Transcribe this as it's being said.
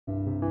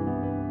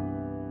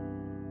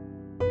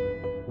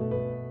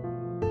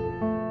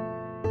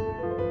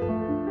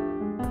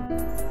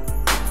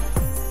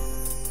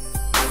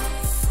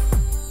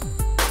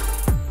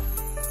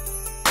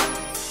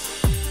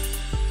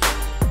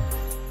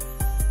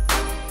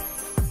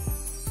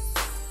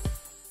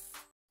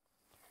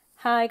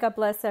Hi, God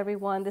bless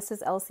everyone. This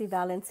is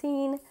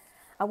E.Valentin.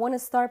 I want to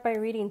start by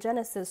reading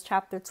Genesis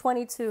chapter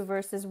 22,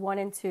 verses 1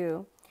 and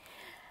 2.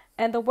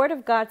 And the word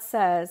of God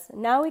says,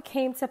 "Now it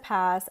came to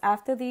pass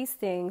after these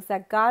things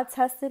that God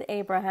tested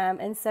Abraham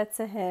and said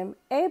to him,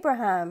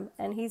 'Abraham,'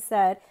 and he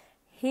said,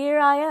 'Here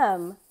I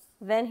am.'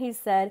 Then he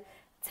said,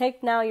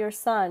 'Take now your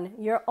son,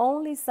 your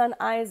only son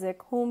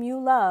Isaac, whom you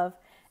love,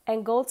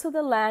 and go to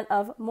the land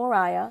of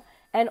Moriah,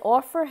 and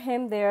offer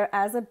him there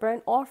as a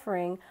burnt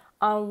offering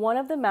on one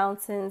of the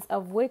mountains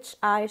of which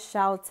I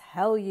shall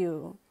tell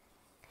you.'"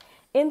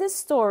 In this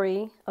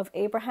story of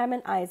Abraham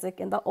and Isaac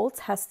in the Old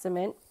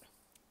Testament,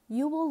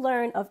 you will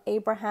learn of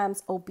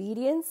Abraham's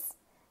obedience,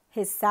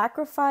 his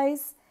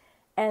sacrifice,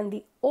 and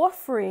the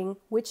offering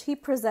which he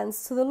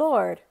presents to the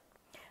Lord.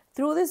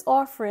 Through this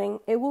offering,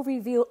 it will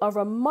reveal a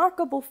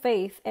remarkable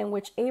faith in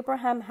which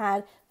Abraham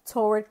had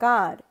toward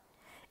God.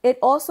 It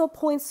also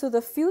points to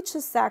the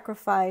future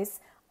sacrifice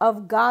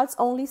of God's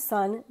only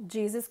Son,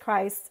 Jesus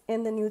Christ,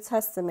 in the New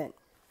Testament.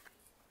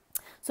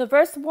 So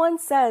verse 1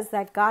 says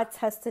that God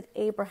tested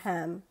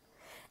Abraham,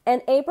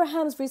 and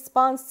Abraham's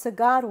response to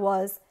God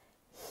was,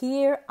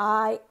 "Here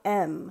I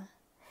am."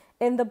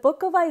 In the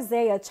book of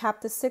Isaiah,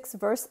 chapter 6,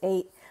 verse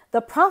 8,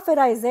 the prophet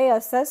Isaiah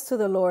says to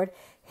the Lord,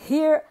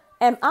 "Here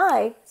am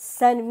I,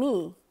 send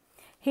me."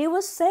 He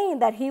was saying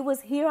that he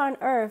was here on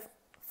earth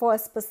for a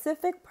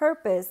specific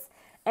purpose,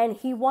 and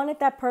he wanted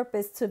that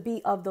purpose to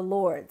be of the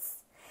Lord's.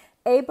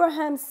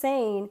 Abraham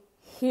saying,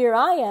 "Here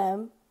I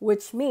am,"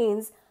 which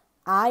means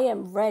I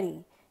am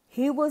ready.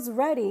 He was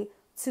ready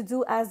to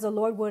do as the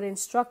Lord would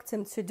instruct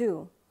him to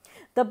do.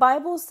 The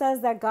Bible says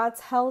that God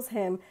tells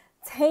him,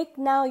 "Take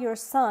now your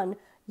son,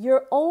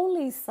 your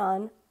only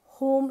son,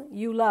 whom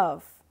you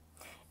love."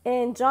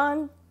 In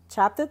John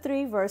chapter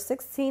 3, verse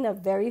 16, a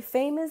very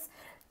famous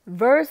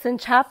verse and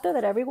chapter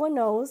that everyone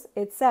knows,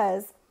 it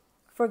says,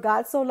 "For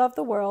God so loved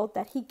the world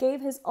that he gave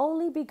his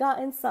only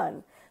begotten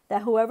Son,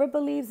 that whoever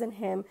believes in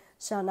him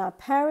shall not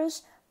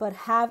perish, but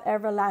have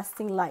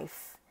everlasting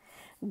life."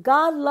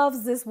 God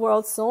loves this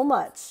world so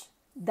much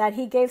that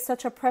he gave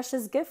such a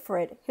precious gift for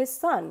it, his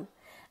Son.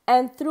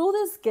 And through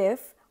this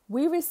gift,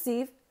 we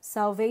receive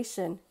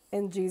salvation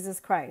in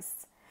Jesus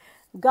Christ.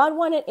 God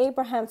wanted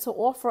Abraham to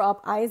offer up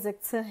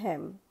Isaac to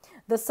him,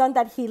 the son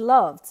that he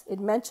loved.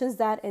 It mentions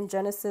that in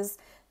Genesis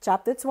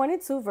chapter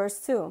 22, verse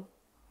 2.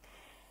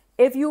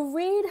 If you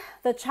read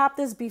the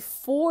chapters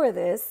before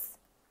this,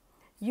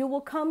 you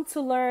will come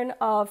to learn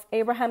of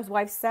Abraham's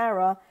wife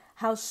Sarah,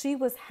 how she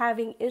was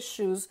having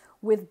issues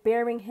with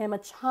bearing him a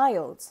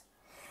child.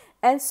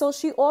 And so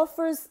she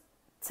offers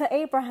to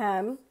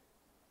Abraham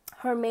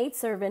her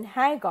maidservant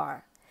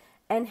Hagar.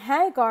 And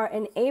Hagar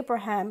and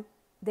Abraham,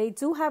 they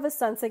do have a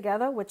son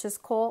together, which is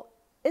called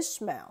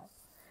Ishmael.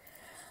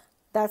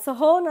 That's a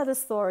whole nother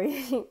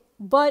story.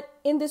 But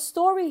in the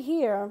story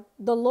here,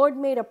 the Lord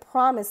made a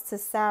promise to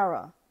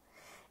Sarah.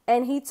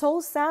 And he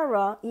told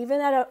Sarah, even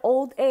at an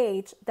old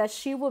age, that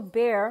she would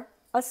bear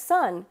a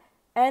son.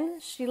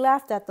 And she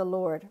laughed at the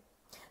Lord.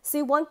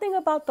 See, one thing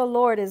about the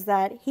Lord is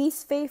that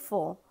he's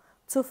faithful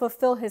to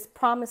fulfill his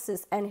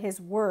promises and his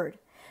word.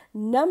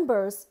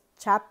 Numbers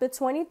chapter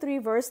 23,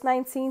 verse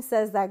 19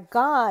 says that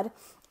God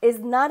is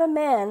not a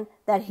man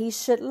that he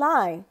should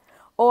lie,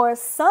 or a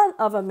son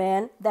of a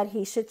man that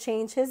he should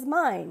change his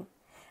mind.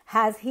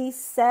 Has he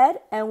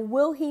said, and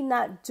will he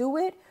not do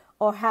it?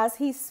 Or has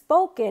he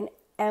spoken,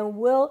 and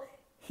will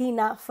he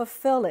not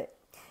fulfill it?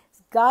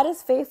 God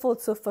is faithful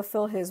to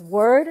fulfill his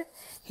word.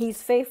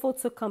 He's faithful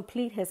to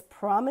complete his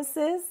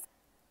promises.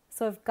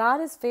 So if God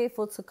is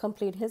faithful to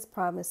complete his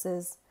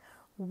promises,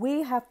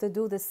 we have to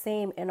do the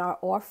same in our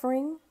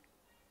offering,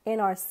 in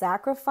our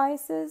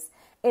sacrifices,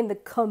 in the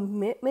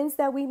commitments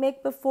that we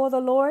make before the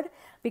Lord,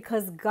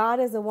 because God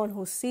is the one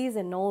who sees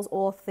and knows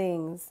all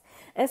things.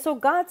 And so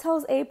God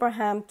tells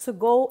Abraham to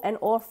go and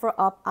offer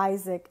up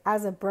Isaac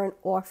as a burnt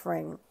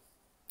offering.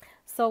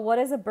 So what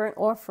is a burnt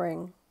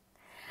offering?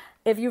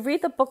 If you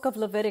read the book of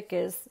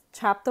Leviticus,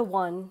 chapter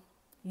 1,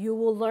 you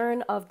will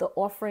learn of the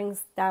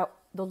offerings that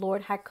the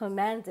Lord had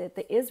commanded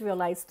the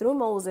Israelites through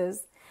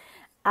Moses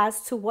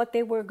as to what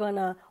they were going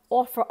to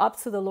offer up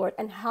to the Lord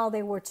and how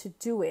they were to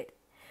do it.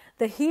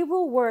 The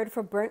Hebrew word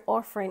for burnt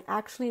offering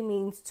actually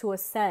means to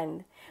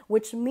ascend,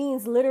 which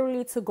means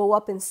literally to go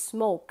up in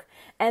smoke.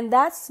 And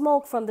that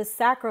smoke from the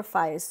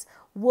sacrifice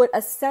would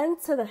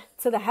ascend to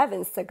the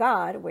heavens, to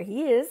God, where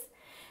he is,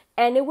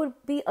 and it would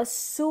be a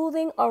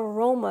soothing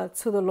aroma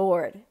to the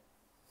Lord.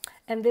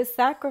 And this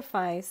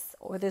sacrifice,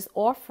 or this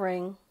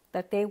offering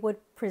that they would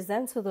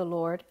present to the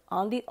Lord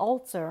on the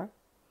altar,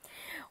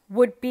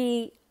 would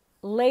be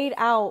laid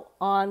out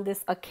on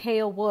this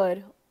acacia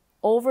wood,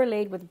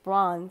 overlaid with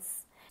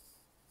bronze.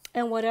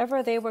 And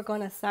whatever they were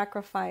going to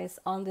sacrifice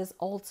on this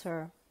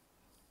altar,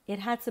 it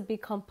had to be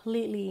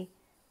completely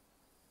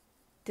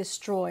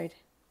destroyed,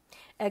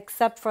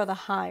 except for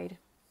the hide.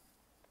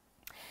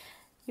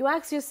 You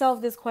ask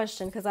yourself this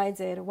question, because I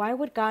did. Why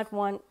would God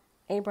want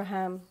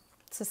Abraham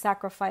to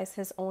sacrifice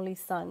his only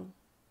son?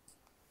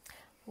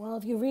 Well,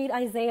 if you read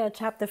Isaiah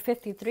chapter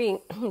 53,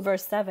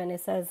 verse 7,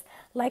 it says,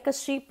 like a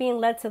sheep being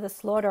led to the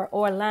slaughter,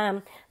 or a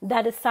lamb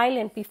that is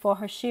silent before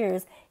her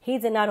shears, he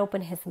did not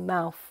open his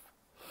mouth.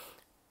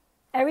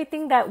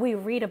 Everything that we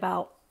read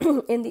about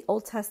in the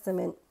Old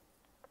Testament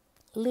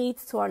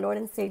leads to our Lord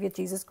and Savior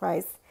Jesus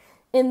Christ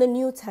in the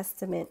New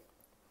Testament.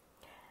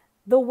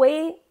 The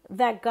way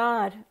that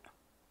God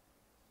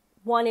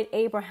wanted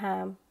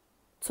Abraham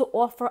to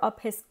offer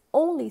up his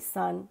only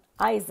son,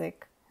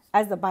 Isaac,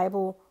 as the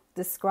Bible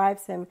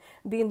describes him,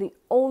 being the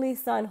only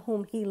son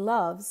whom he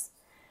loves,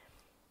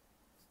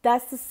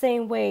 that's the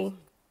same way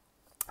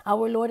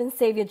our Lord and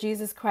Savior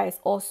Jesus Christ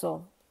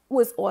also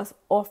was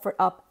offered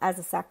up as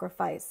a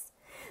sacrifice.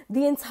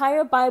 The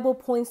entire Bible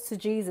points to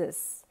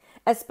Jesus,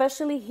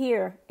 especially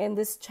here in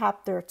this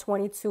chapter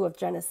 22 of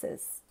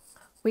Genesis.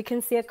 We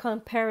can see a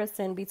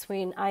comparison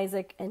between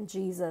Isaac and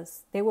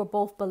Jesus. They were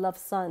both beloved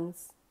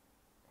sons.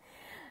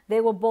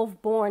 They were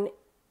both born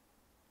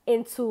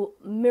into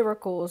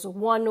miracles.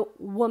 One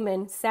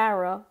woman,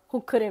 Sarah,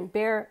 who couldn't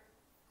bear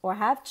or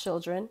have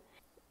children.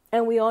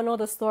 And we all know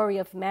the story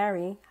of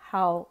Mary,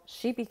 how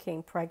she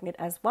became pregnant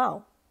as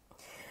well.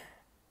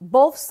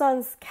 Both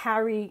sons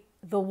carry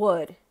the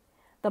wood.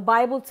 The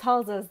Bible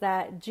tells us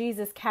that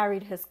Jesus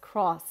carried his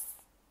cross.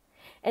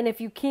 And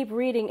if you keep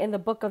reading in the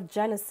book of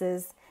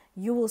Genesis,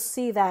 you will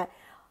see that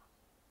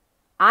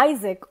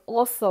Isaac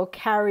also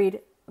carried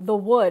the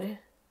wood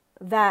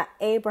that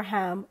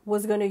Abraham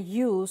was going to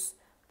use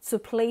to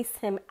place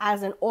him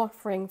as an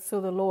offering to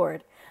the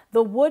Lord.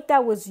 The wood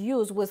that was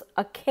used was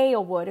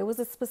acacia wood. It was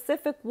a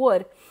specific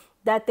wood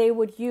that they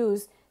would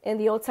use in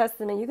the Old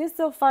Testament. You can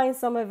still find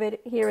some of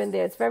it here and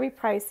there. It's very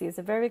pricey. It's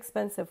a very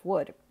expensive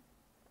wood.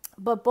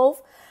 But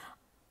both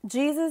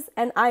Jesus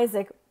and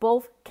Isaac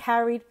both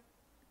carried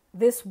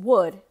this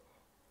wood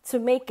to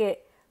make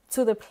it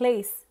to the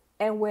place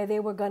and where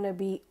they were going to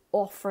be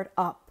offered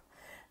up.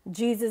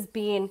 Jesus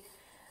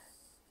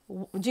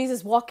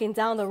walking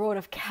down the road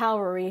of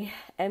Calvary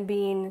and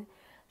being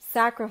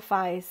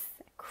sacrificed,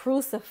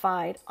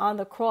 crucified on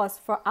the cross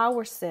for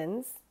our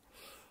sins.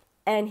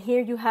 And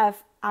here you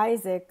have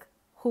Isaac,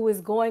 who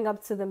is going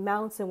up to the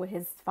mountain with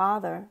his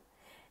father,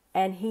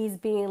 and he's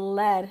being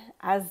led,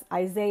 as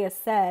Isaiah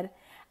said,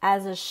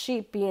 as a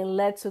sheep being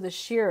led to the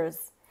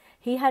shears.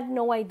 He had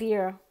no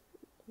idea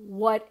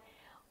what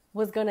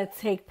was going to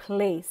take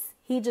place.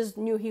 He just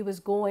knew he was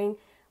going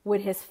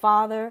with his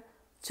father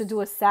to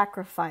do a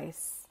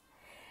sacrifice.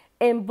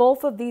 In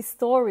both of these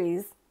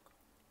stories,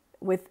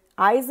 with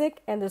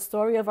Isaac and the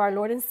story of our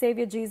Lord and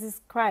Savior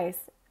Jesus Christ,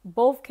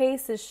 both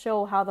cases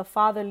show how the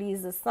father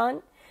leads the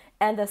son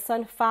and the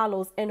son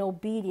follows in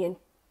obedience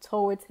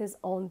towards his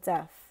own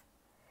death.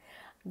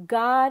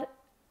 God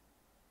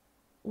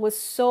was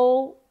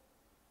so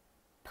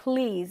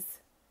pleased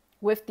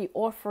with the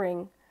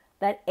offering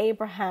that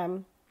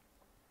Abraham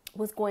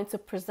was going to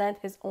present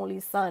his only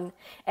son,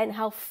 and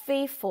how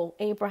faithful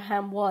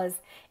Abraham was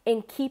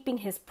in keeping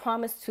his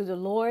promise to the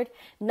Lord,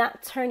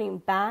 not turning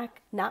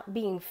back, not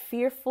being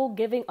fearful,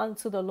 giving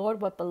unto the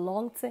Lord what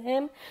belonged to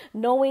him,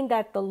 knowing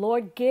that the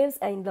Lord gives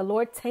and the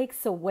Lord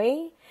takes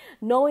away,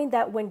 knowing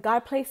that when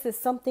God places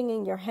something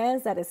in your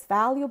hands that is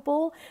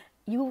valuable,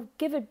 you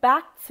give it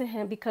back to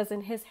him, because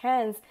in his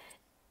hands,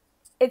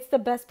 it's the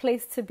best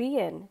place to be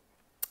in.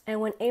 And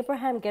when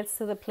Abraham gets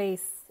to the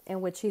place in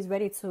which he's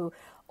ready to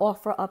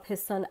offer up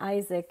his son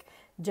Isaac,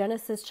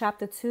 Genesis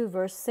chapter 2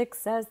 verse 6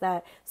 says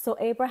that, so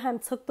Abraham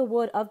took the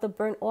wood of the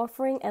burnt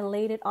offering and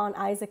laid it on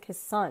Isaac his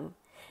son.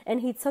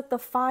 And he took the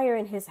fire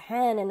in his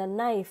hand and a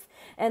knife,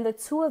 and the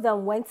two of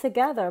them went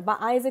together.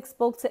 But Isaac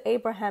spoke to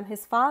Abraham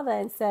his father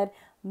and said,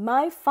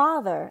 my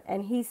father.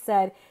 And he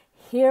said,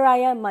 here I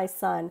am, my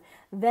son.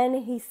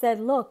 Then he said,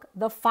 look,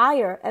 the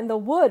fire and the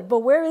wood, but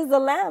where is the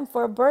lamb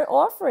for a burnt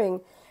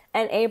offering?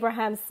 And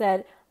Abraham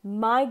said,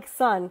 my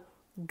son,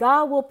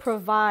 God will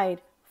provide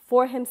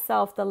for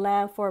himself the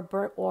lamb for a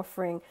burnt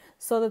offering.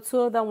 So the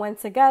two of them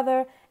went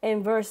together.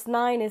 In verse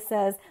 9 it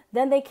says,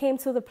 then they came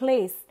to the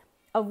place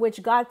of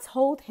which God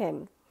told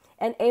him,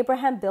 and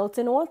Abraham built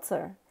an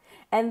altar.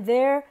 And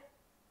there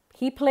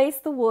he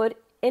placed the wood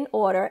in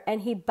order,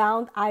 and he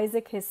bound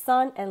Isaac his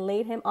son and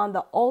laid him on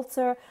the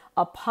altar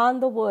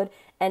upon the wood.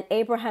 And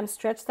Abraham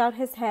stretched out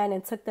his hand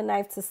and took the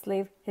knife to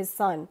slay his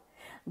son.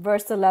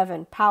 Verse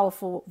 11,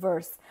 powerful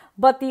verse.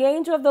 But the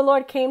angel of the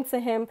Lord came to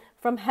him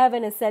from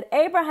heaven and said,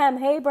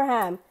 Abraham,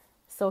 Abraham.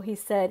 So he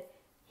said,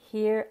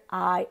 here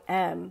I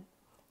am.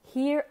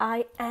 Here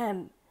I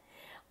am.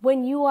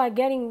 When you are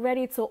getting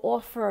ready to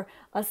offer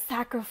a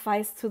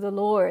sacrifice to the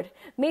Lord,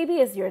 maybe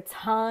it's your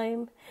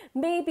time,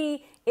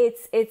 maybe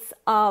it's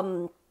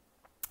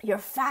you're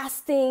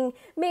fasting,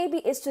 maybe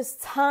it's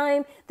just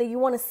time that you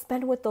want to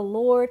spend with the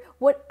Lord,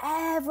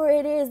 whatever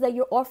it is that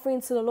you're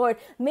offering to the Lord.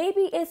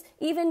 Maybe it's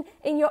even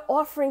in your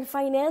offering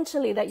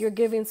financially that you're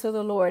giving to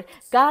the Lord.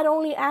 God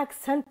only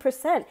asks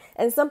 10%,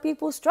 and some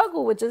people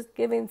struggle with just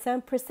giving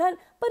 10%,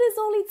 but it's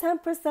only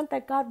 10%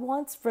 that God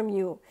wants from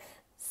you.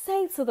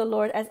 Say to the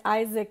Lord, as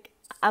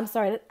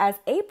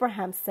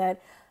Abraham said,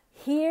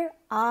 here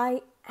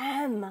I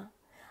am.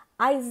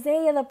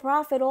 Isaiah the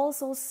prophet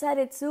also said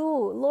it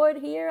too. Lord,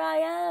 here I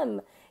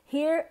am.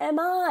 Here am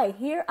I.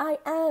 Here I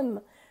am.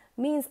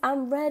 Means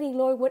I'm ready,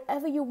 Lord,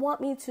 whatever you want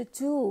me to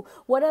do,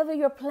 whatever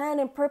your plan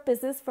and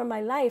purpose is for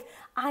my life,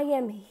 I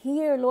am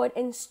here, Lord.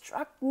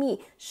 Instruct me,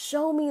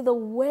 show me the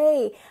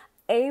way.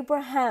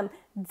 Abraham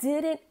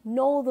didn't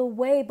know the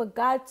way, but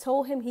God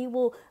told him he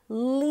will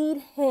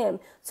lead him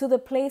to the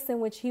place in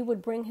which he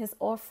would bring his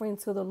offering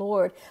to the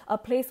Lord, a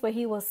place where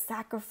he will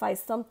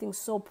sacrifice something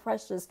so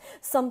precious,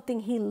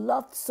 something he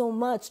loved so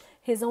much,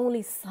 his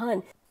only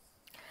son.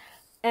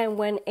 And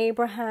when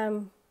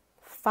Abraham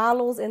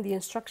follows in the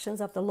instructions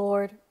of the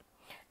Lord,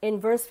 in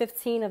verse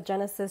 15 of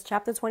Genesis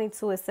chapter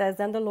 22, it says,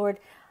 Then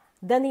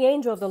the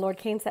angel of the Lord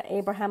came to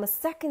Abraham a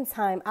second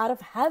time out of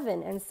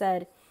heaven and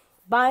said,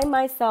 By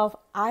myself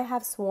I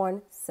have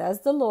sworn,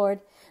 says the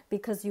Lord,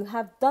 because you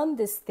have done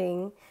this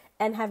thing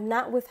and have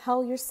not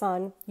withheld your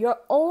son, your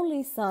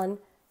only son,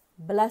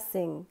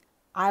 blessing.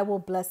 I will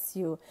bless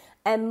you,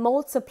 and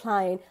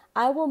multiplying,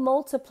 I will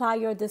multiply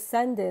your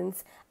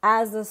descendants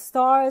as the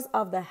stars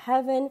of the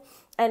heaven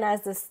and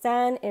as the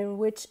sand in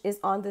which is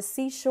on the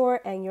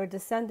seashore, and your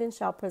descendants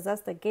shall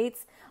possess the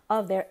gates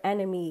of their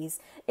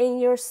enemies. In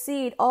your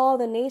seed all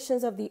the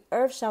nations of the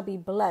earth shall be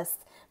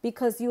blessed,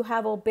 because you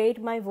have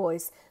obeyed my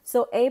voice.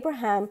 So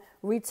Abraham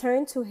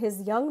returned to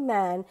his young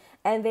man,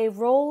 and they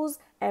rose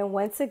and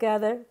went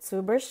together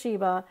to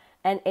Beersheba,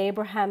 and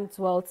Abraham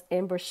dwelt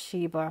in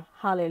Beersheba.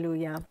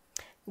 Hallelujah.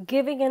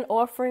 Giving an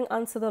offering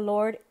unto the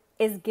Lord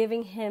is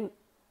giving him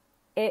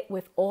it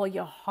with all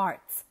your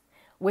heart,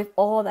 with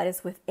all that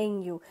is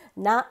within you,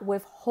 not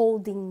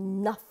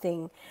withholding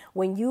nothing.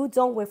 When you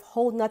don't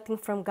withhold nothing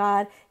from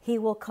God, he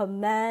will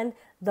command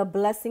the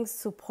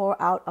blessings to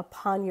pour out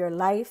upon your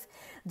life.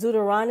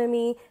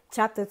 Deuteronomy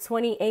chapter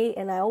 28,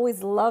 and I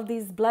always love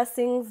these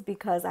blessings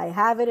because I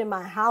have it in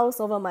my house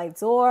over my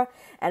door,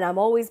 and I'm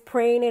always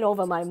praying it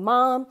over my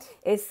mom.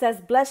 It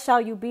says, Blessed shall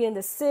you be in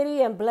the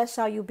city, and blessed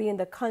shall you be in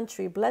the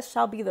country. Blessed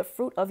shall be the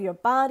fruit of your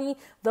body,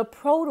 the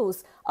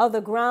produce of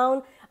the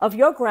ground, of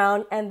your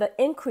ground, and the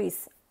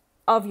increase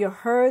of your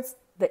herds,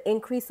 the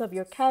increase of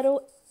your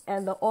cattle,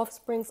 and the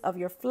offsprings of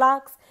your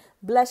flocks.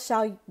 Blessed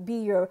shall be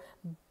your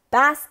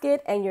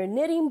basket and your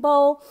knitting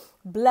bowl.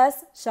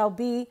 Blessed shall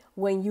be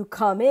when you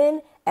come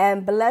in,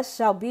 and blessed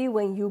shall be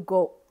when you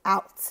go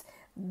out.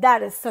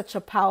 That is such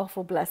a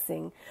powerful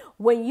blessing.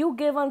 When you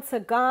give unto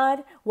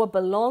God what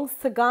belongs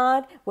to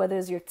God, whether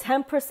it's your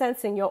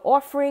 10% in your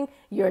offering,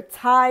 your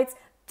tithes,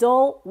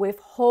 don't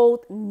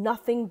withhold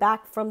nothing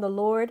back from the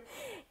Lord.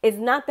 It's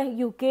not that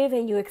you give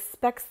and you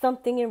expect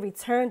something in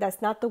return.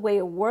 That's not the way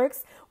it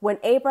works. When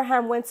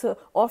Abraham went to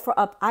offer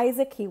up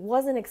Isaac, he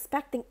wasn't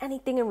expecting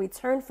anything in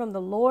return from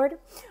the Lord.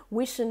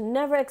 We should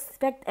never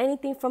expect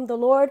anything from the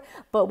Lord.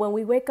 But when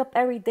we wake up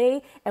every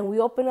day and we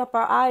open up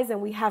our eyes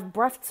and we have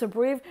breath to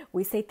breathe,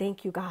 we say,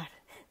 Thank you, God.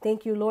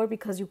 Thank you, Lord,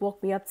 because you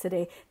woke me up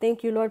today.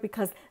 Thank you, Lord,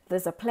 because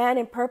there's a plan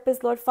and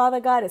purpose, Lord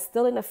Father God. It's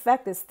still in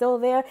effect. It's still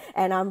there.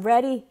 And I'm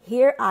ready.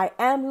 Here I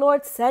am,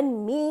 Lord.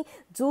 Send me.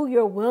 Do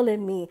your will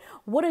in me.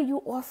 What are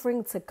you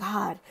offering to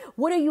God?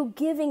 What are you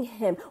giving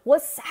him?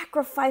 What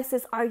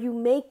sacrifices are you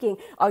making?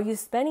 Are you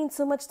spending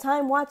too much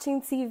time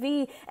watching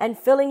TV and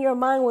filling your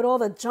mind with all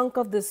the junk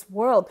of this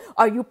world?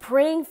 Are you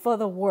praying for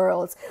the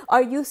world?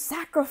 Are you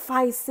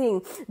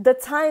sacrificing the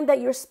time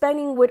that you're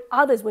spending with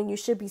others when you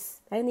should be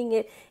spending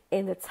it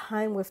in the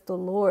time with the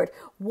Lord?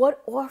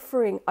 What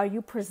offering are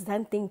you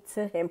presenting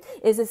to him?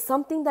 Is it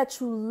something that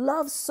you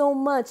love so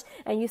much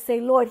and you say,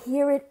 Lord,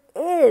 here it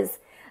is.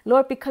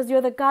 Lord, because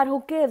you're the God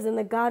who gives and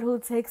the God who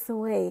takes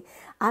away.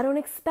 I don't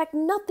expect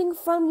nothing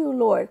from you,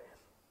 Lord,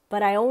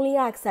 but I only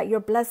ask that your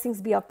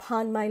blessings be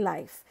upon my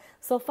life.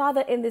 So,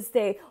 Father, in this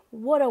day,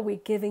 what are we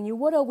giving you?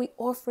 What are we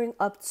offering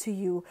up to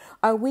you?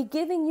 Are we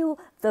giving you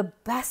the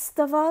best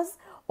of us,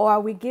 or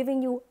are we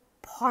giving you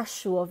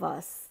partial of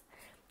us?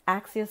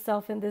 Ask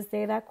yourself in this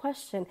day that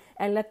question,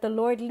 and let the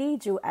Lord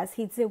lead you as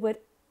he did with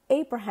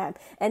Abraham.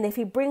 And if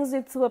he brings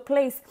you to a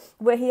place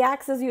where he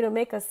asks you to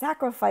make a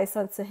sacrifice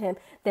unto him,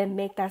 then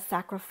make that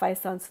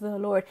sacrifice unto the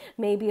Lord.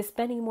 Maybe it's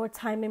spending more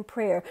time in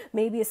prayer.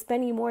 Maybe it's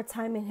spending more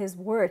time in his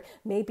word.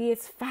 Maybe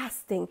it's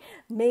fasting.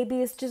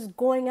 Maybe it's just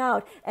going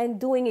out and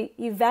doing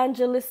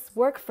evangelist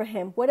work for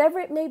him. Whatever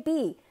it may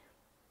be,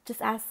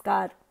 just ask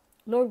God,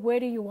 Lord, where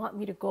do you want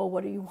me to go?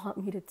 What do you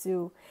want me to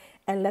do?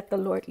 And let the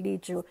Lord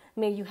lead you.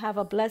 May you have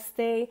a blessed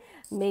day.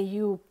 May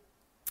you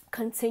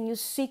continue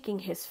seeking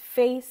his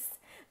face.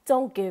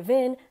 Don't give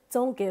in.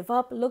 Don't give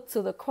up. Look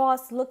to the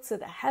cross. Look to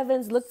the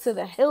heavens. Look to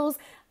the hills,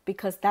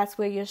 because that's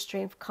where your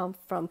strength comes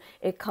from.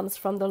 It comes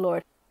from the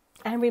Lord.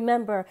 And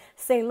remember,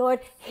 say, Lord,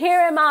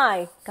 here am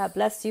I. God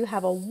bless you.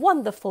 Have a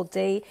wonderful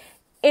day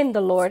in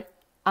the Lord.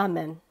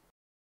 Amen.